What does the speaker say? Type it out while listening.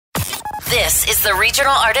This is the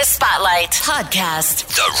Regional Artist Spotlight podcast.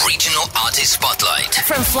 The Regional Artist Spotlight.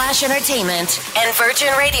 From Flash Entertainment and Virgin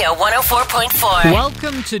Radio 104.4.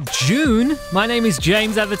 Welcome to June. My name is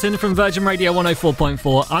James Everton from Virgin Radio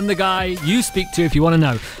 104.4. I'm the guy you speak to if you want to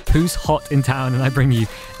know who's hot in town, and I bring you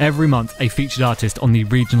every month a featured artist on the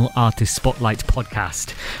Regional Artist Spotlight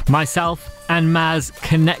podcast. Myself and Maz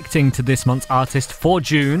connecting to this month's artist for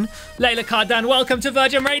June. Layla Kardan, welcome to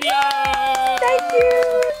Virgin Radio! Thank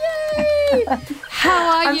you!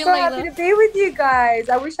 How are you, Layla? I'm so happy to be with you guys.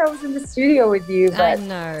 I wish I was in the studio with you, but I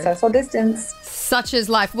know. social distance. Such is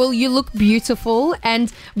life. Well, you look beautiful. And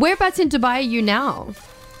whereabouts in Dubai are you now?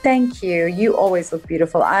 Thank you. You always look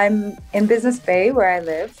beautiful. I'm in Business Bay, where I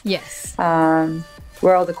live. Yes.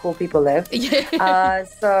 Where all the cool people live.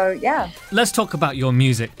 So, yeah. Let's talk about your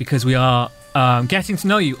music, because we are getting to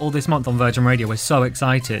know you all this month on Virgin Radio. We're so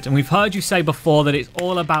excited. And we've heard you say before that it's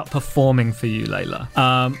all about performing for you, Layla.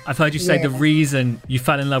 I've heard you say the reason you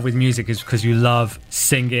fell in love with music is because you love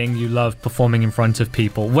singing, you love performing in front of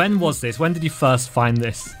people. When was this? When did you first find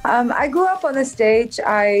this? I grew up on the stage.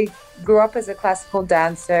 I grew up as a classical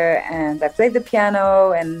dancer, and I played the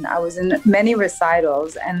piano, and I was in many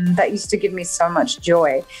recitals, and that used to give me so much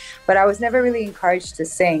joy. But I was never really encouraged to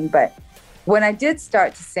sing. But when I did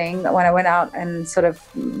start to sing, when I went out and sort of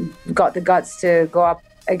got the guts to go up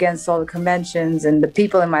against all the conventions and the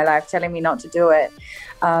people in my life telling me not to do it,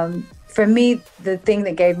 for me, the thing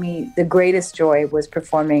that gave me the greatest joy was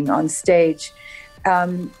performing on stage.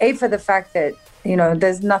 For the fact that, you know,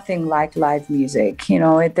 there's nothing like live music. You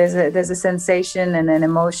know, there's a sensation and an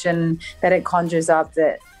emotion that it conjures up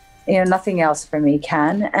that, you know, nothing else for me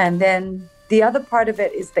can. And then the other part of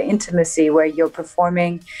it is the intimacy, where you're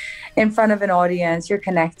performing in front of an audience, you're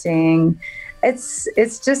connecting. It's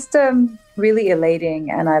just really elating,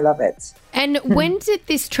 and I love it. And when did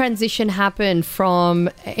this transition happen from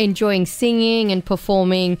enjoying singing and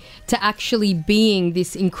performing to actually being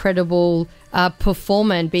this incredible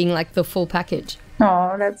performer and being like the full package?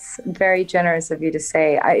 Oh, that's very generous of you to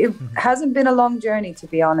say. It hasn't been a long journey, to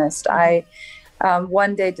be honest. I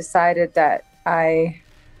one day decided that I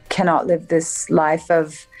cannot live this life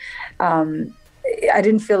of... I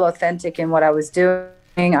didn't feel authentic in what I was doing.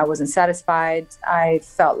 I wasn't satisfied. I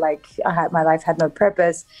felt like my life had no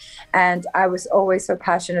purpose. And I was always so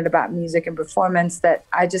passionate about music and performance that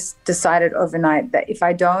I just decided overnight that if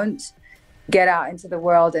I don't get out into the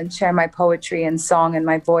world and share my poetry and song and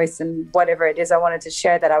my voice and whatever it is I wanted to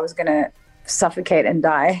share, that I was going to suffocate and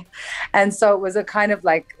die. And so it was a kind of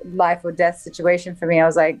like life or death situation for me. I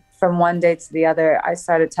was like, from one day to the other, I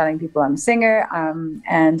started telling people I'm a singer,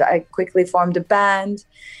 and I quickly formed a band.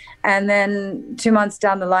 And then 2 months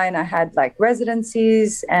down the line, I had like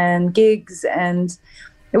residencies and gigs, and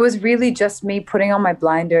it was really just me putting on my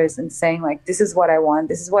blinders and saying like, this is what I want.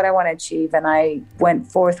 This is what I want to achieve. And I went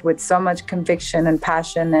forth with so much conviction and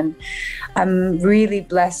passion. And I'm really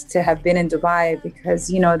blessed to have been in Dubai, because,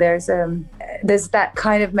 you know, there's that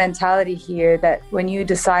kind of mentality here that when you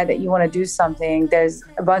decide that you want to do something, there's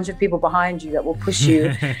a bunch of people behind you that will push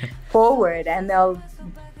you forward, and they'll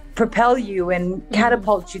propel you and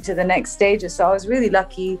catapult you to the next stages. So I was really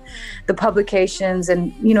lucky. The publications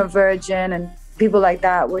and, you know, Virgin and people like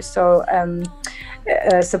that were so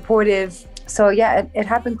supportive. So yeah, it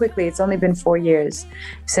happened quickly. It's only been 4 years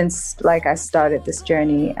since like I started this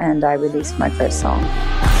journey and I released my first song.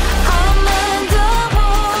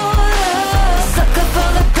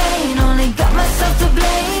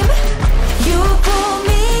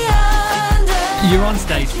 You're on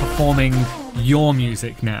stage performing your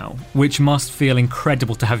music now, which must feel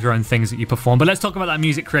incredible to have your own things that you perform. But let's talk about that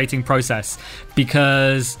music creating process,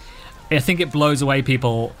 because I think it blows away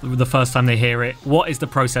people the first time they hear it. What is the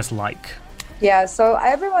process like? Yeah, so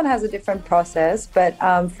everyone has a different process, but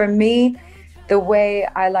for me, the way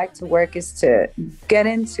I like to work is to get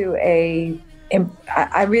into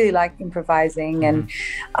I really like improvising, and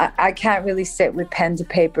I can't really sit with pen to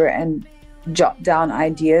paper and jot down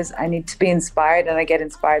ideas. I need to be inspired, and I get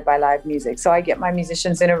inspired by live music. So I get my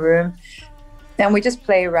musicians in a room and we just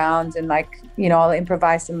play around, and like, you know, I'll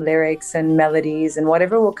improvise some lyrics and melodies, and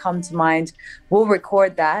whatever will come to mind, we'll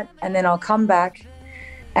record that, and then I'll come back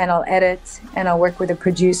and I'll edit, and I'll work with a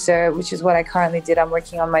producer, which is what I currently did. I'm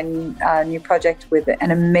working on my new project with an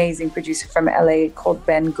amazing producer from LA called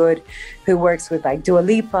Ben Good, who works with like Dua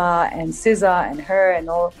Lipa and SZA and her and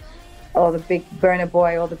all all the big Burna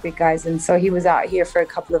Boy, all the big guys. And so he was out here for a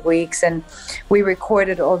couple of weeks, and we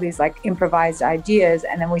recorded all these like improvised ideas,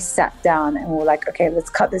 and then we sat down and we were like, okay, let's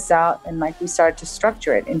cut this out, and like we started to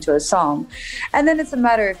structure it into a song. And then it's a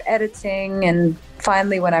matter of editing, and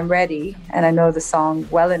finally when I'm ready and I know the song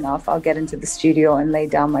well enough, I'll get into the studio and lay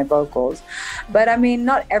down my vocals. But I mean,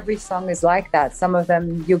 not every song is like that. Some of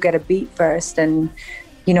them you'll get a beat first, and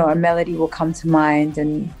you know, a melody will come to mind,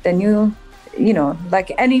 and then you know,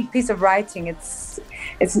 like any piece of writing, it's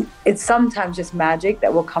sometimes just magic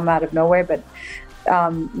that will come out of nowhere, but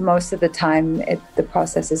most of the time the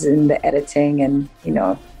process is in the editing and, you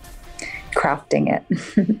know, crafting it.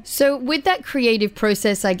 So with that creative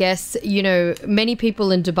process, I guess, you know, many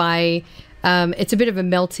people in Dubai, it's a bit of a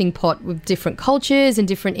melting pot with different cultures and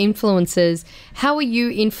different influences. How are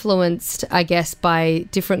you influenced, I guess, by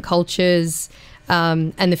different cultures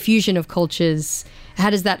and the fusion of cultures? How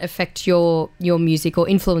does that affect your music or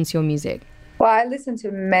influence your music? Well, I listen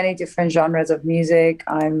to many different genres of music.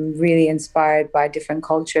 I'm really inspired by different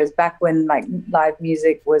cultures. Back when like live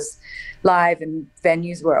music was live and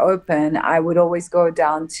venues were open, I would always go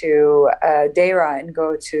down to Deira and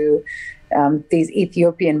go to these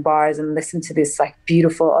Ethiopian bars and listen to this like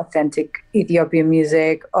beautiful, authentic Ethiopian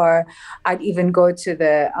music. Or I'd even go to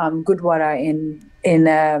the Gurdwara in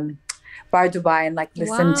Bar Dubai and like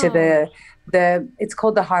listen to the it's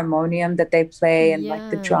called the harmonium that they play, and like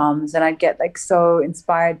the drums, and I get like so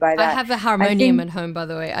inspired by that. I have a harmonium at home, by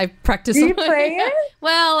the way. I practice. Do you play it?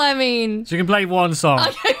 Well, I mean, So you can play one song.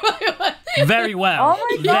 Very well.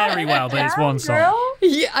 Oh my God, Very well, but it's one song. girl.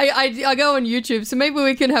 yeah, I go on YouTube, so maybe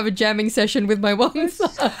we can have a jamming session with my one song.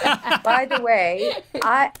 By the way,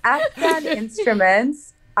 Afghan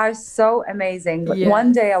instruments are so amazing. Yeah.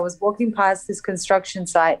 One day I was walking past this construction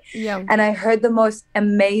site, Yeah. and I heard the most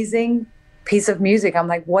amazing piece of music. I'm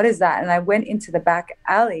like, what is that? And I went into the back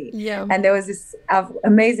alley, Yeah. and there was this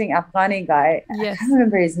amazing Afghani guy. Yes. I can't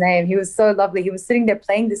remember his name. He was so lovely. He was sitting there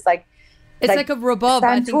playing this like It's like a rabob.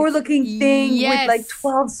 I think santoor looking thing with like Yes.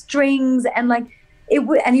 12 strings, and like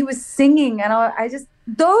and he was singing, and I just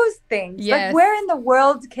those things. Yes. Like, where in the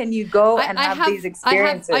world can you go and have these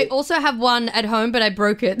experiences? I also have one at home, but I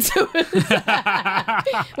broke it. So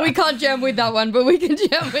we can't jam with that one, but we can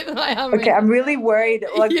jam with my harmonium. Okay, I'm really worried.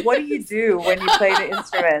 Like, what do you do when you play the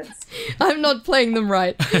instruments? I'm not playing them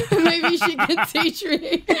right. Maybe she can teach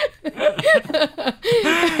me.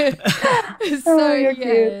 So you're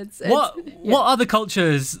yeah, cute. What are the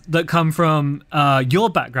cultures that come from your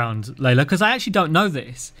background, Layla? Because I actually don't know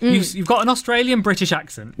this. You've got an Australian British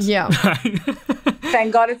accent. Yeah.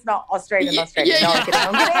 Thank God it's not Australian. No, I'm kidding.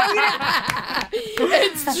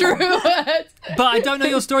 It's true. But I don't know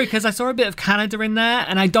your story because I saw a bit of Canada in there,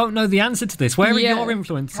 and I don't know the answer to this. Where are Yeah. your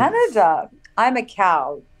influences? Canada. I'm a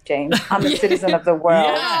cow, James. I'm a citizen of the world.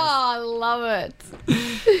 Yeah. Oh, I love it.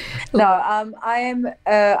 No,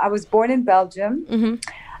 I was born in Belgium. Mm-hmm.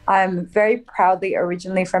 I'm very proudly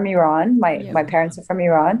originally from Iran. My parents are from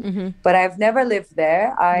Iran, but I've never lived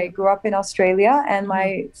there. I grew up in Australia, and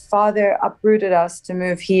my father uprooted us to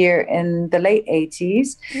move here in the late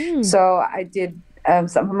 80s. So I did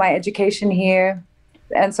some of my education here.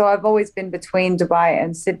 And so I've always been between Dubai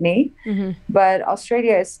and Sydney, but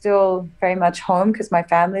Australia is still very much home because my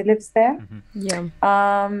family lives there. Yeah.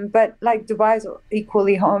 But like Dubai is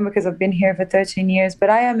equally home because I've been here for 13 years. But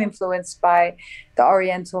I am influenced by the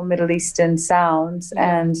Oriental Middle Eastern sounds,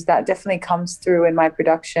 and that definitely comes through in my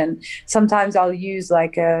production. Sometimes I'll use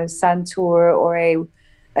like a santoor or a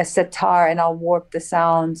sitar, and I'll warp the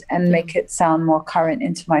sound and make it sound more current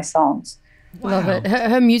into my songs. Love it.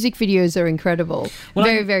 Her music videos are incredible. Well,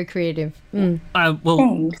 very, very creative. Thanks.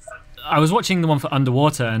 I was watching the one for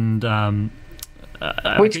Underwater, and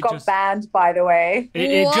Which it got just- banned, by the way.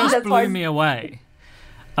 It What? just That's why blew me away.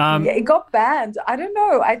 Yeah, it got banned. I don't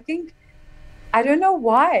know. I don't know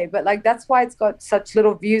why, but like that's why it's got such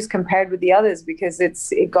little views compared with the others, because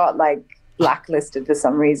it got like blacklisted for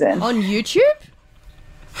some reason. On YouTube?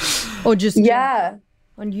 Or just Yeah.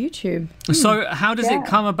 on YouTube? So how does it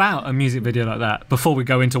come about, a music video like that, before we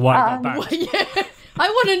go into why it got banned? Yeah. I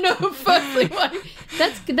want to know firstly why.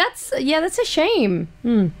 That's a shame.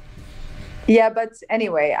 Yeah, but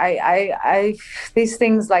anyway, I these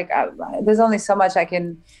things like there's only so much I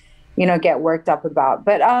can, get worked up about.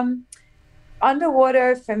 But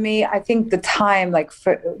Underwater for me, I think the time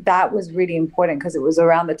that was really important because it was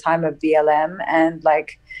around the time of BLM, and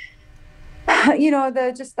like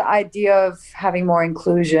the idea of having more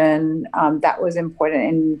inclusion, that was important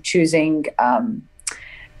in choosing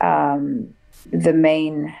the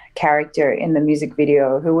main character in the music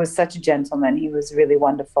video, who was such a gentleman. He was really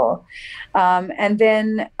wonderful. And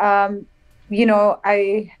then,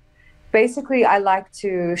 basically, I like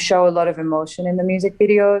to show a lot of emotion in the music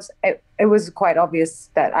videos. It was quite obvious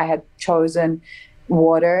that I had chosen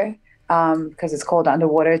water because it's called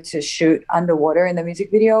Underwater, to shoot underwater in the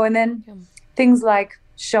music video. And then things like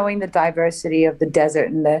showing the diversity of the desert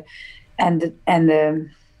and the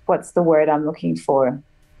what's the word I'm looking for?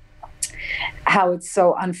 How it's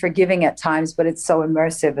so unforgiving at times, but it's so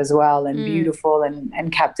immersive as well, and beautiful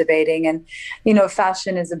and captivating. And, you know,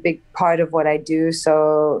 fashion is a big part of what I do.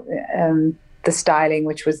 So the styling,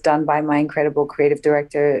 which was done by my incredible creative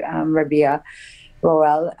director, Rabia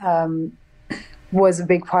Roel, was a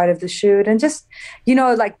big part of the shoot. And just, you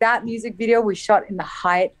know, like that music video we shot in the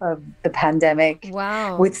height of the pandemic.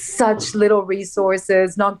 Wow. With such little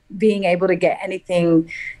resources, not being able to get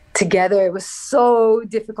anything together. It was so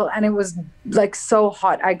difficult, and it was like so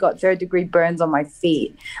hot. I got 3rd-degree burns on my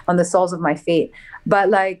feet, on the soles of my feet. But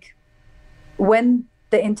like when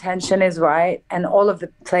the intention is right, and all of the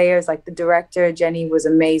players, like the director, Jenny, was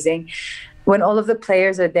amazing. When all of the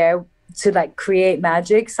players are there to like create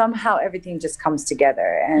magic, somehow everything just comes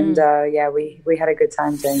together. And we had a good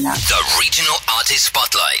time doing that. The Regional Artist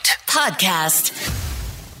Spotlight Podcast.